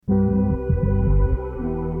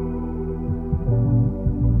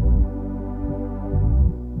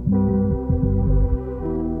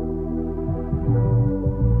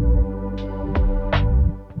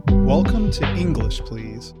to English,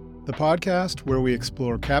 Please, the podcast where we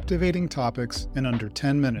explore captivating topics in under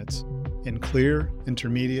 10 minutes in clear,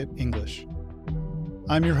 intermediate English.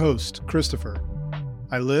 I'm your host, Christopher.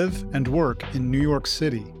 I live and work in New York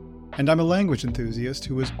City, and I'm a language enthusiast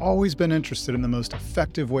who has always been interested in the most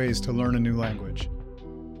effective ways to learn a new language.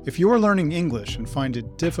 If you're learning English and find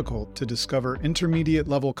it difficult to discover intermediate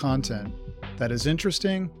level content that is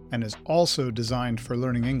interesting and is also designed for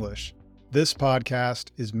learning English, this podcast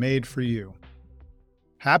is made for you.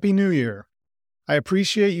 Happy New Year! I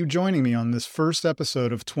appreciate you joining me on this first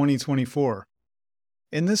episode of 2024.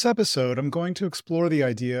 In this episode, I'm going to explore the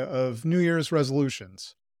idea of New Year's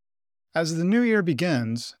resolutions. As the new year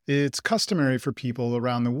begins, it's customary for people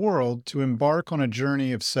around the world to embark on a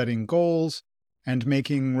journey of setting goals and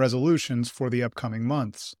making resolutions for the upcoming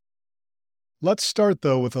months. Let's start,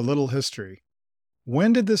 though, with a little history.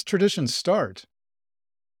 When did this tradition start?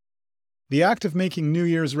 The act of making New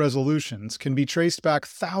Year's resolutions can be traced back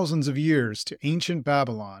thousands of years to ancient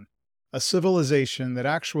Babylon, a civilization that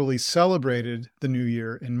actually celebrated the New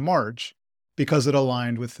Year in March because it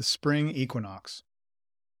aligned with the spring equinox.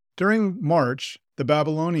 During March, the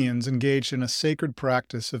Babylonians engaged in a sacred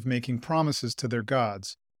practice of making promises to their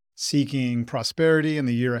gods, seeking prosperity in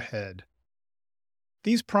the year ahead.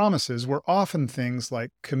 These promises were often things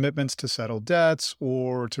like commitments to settle debts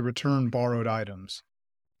or to return borrowed items.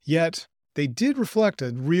 Yet, they did reflect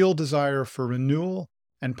a real desire for renewal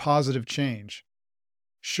and positive change.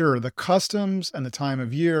 Sure, the customs and the time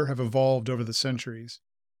of year have evolved over the centuries,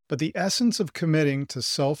 but the essence of committing to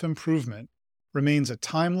self-improvement remains a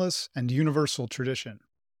timeless and universal tradition.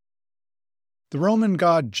 The Roman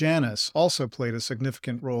god Janus also played a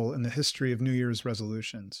significant role in the history of New Year's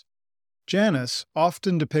resolutions. Janus,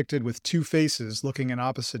 often depicted with two faces looking in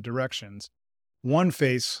opposite directions, one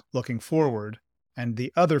face looking forward and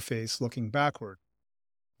the other face looking backward,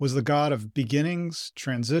 was the god of beginnings,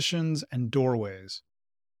 transitions, and doorways.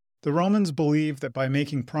 The Romans believed that by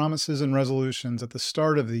making promises and resolutions at the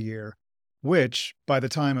start of the year, which, by the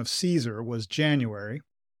time of Caesar, was January,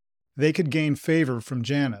 they could gain favor from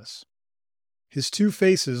Janus. His two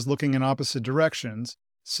faces looking in opposite directions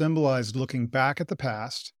symbolized looking back at the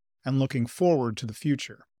past and looking forward to the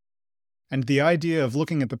future. And the idea of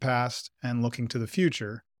looking at the past and looking to the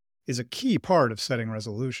future is a key part of setting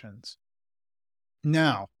resolutions.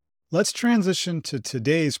 Now, let's transition to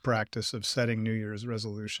today's practice of setting New Year's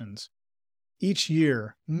resolutions. Each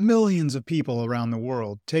year, millions of people around the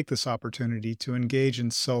world take this opportunity to engage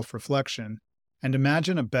in self-reflection and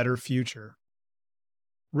imagine a better future.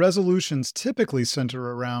 Resolutions typically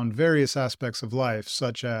center around various aspects of life,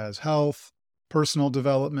 such as health, personal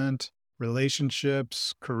development,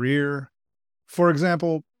 relationships, career. For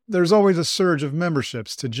example, there's always a surge of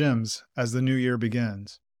memberships to gyms as the new year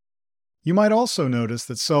begins. You might also notice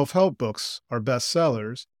that self-help books are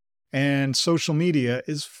bestsellers, and social media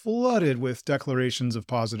is flooded with declarations of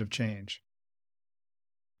positive change.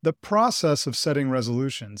 The process of setting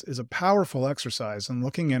resolutions is a powerful exercise in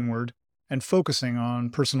looking inward and focusing on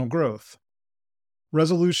personal growth.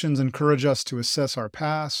 Resolutions encourage us to assess our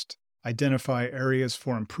past, identify areas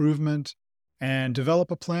for improvement, and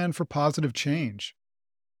develop a plan for positive change.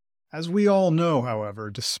 As we all know, however,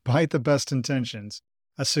 despite the best intentions,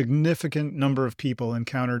 a significant number of people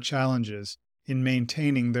encounter challenges in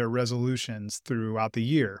maintaining their resolutions throughout the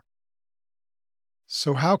year.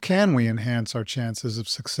 So how can we enhance our chances of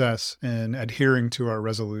success in adhering to our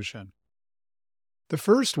resolution? The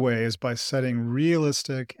first way is by setting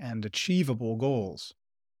realistic and achievable goals.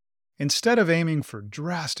 Instead of aiming for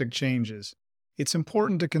drastic changes, it's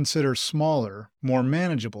important to consider smaller, more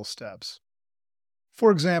manageable steps.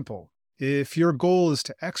 For example, if your goal is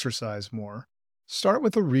to exercise more, start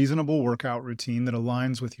with a reasonable workout routine that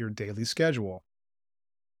aligns with your daily schedule.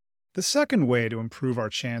 The second way to improve our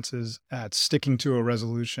chances at sticking to a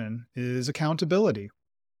resolution is accountability.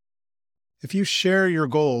 If you share your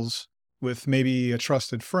goals with maybe a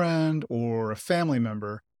trusted friend or a family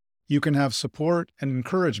member, you can have support and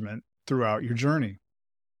encouragement throughout your journey.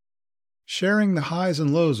 Sharing the highs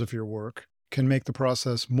and lows of your work can make the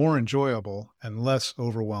process more enjoyable and less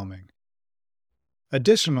overwhelming.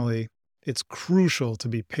 Additionally, it's crucial to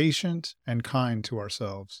be patient and kind to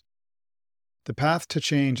ourselves. The path to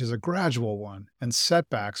change is a gradual one, and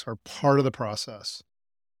setbacks are part of the process.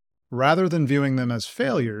 Rather than viewing them as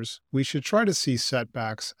failures, we should try to see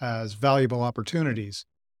setbacks as valuable opportunities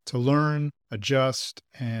to learn, adjust,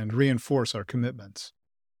 and reinforce our commitments.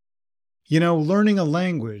 You know, learning a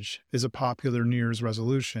language is a popular New Year's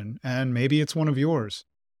resolution, and maybe it's one of yours.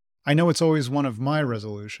 I know it's always one of my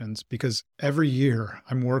resolutions because every year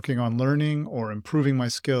I'm working on learning or improving my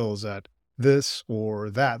skills at this or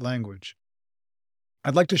that language.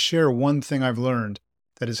 I'd like to share one thing I've learned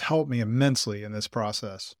that has helped me immensely in this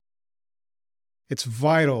process. It's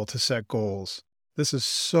vital to set goals. This is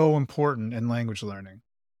so important in language learning.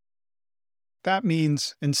 That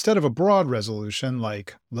means instead of a broad resolution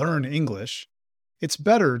like learn English, it's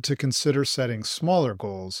better to consider setting smaller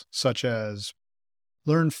goals such as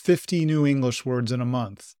learn 50 new English words in a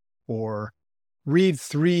month or read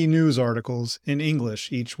 3 news articles in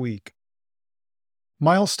English each week.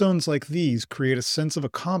 Milestones like these create a sense of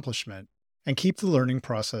accomplishment and keep the learning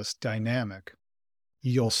process dynamic.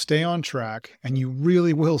 You'll stay on track and you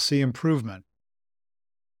really will see improvement.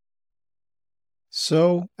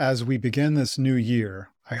 So, as we begin this new year,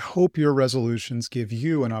 I hope your resolutions give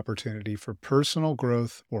you an opportunity for personal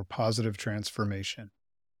growth or positive transformation.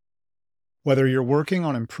 Whether you're working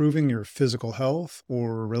on improving your physical health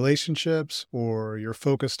or relationships, or you're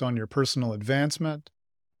focused on your personal advancement,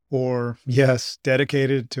 or, yes,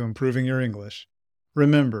 dedicated to improving your English,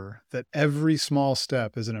 remember that every small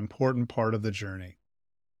step is an important part of the journey.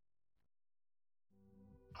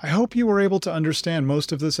 I hope you were able to understand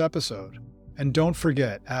most of this episode. And don't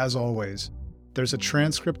forget, as always, there's a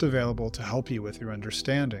transcript available to help you with your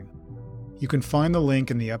understanding. You can find the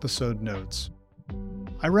link in the episode notes.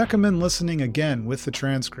 I recommend listening again with the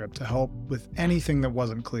transcript to help with anything that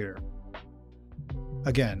wasn't clear.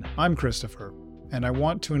 Again, I'm Christopher, and I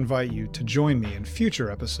want to invite you to join me in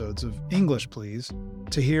future episodes of English Please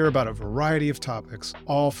to hear about a variety of topics,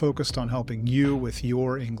 all focused on helping you with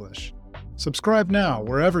your English. Subscribe now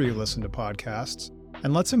wherever you listen to podcasts,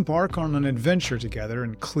 and let's embark on an adventure together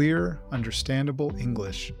in clear, understandable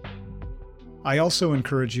English. I also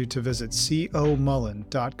encourage you to visit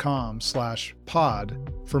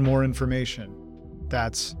comullen.com/pod for more information.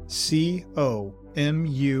 That's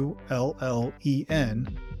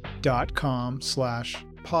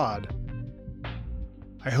comullen.com/pod.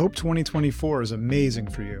 I hope 2024 is amazing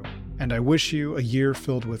for you, and I wish you a year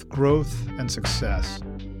filled with growth and success.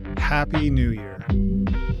 Happy New Year.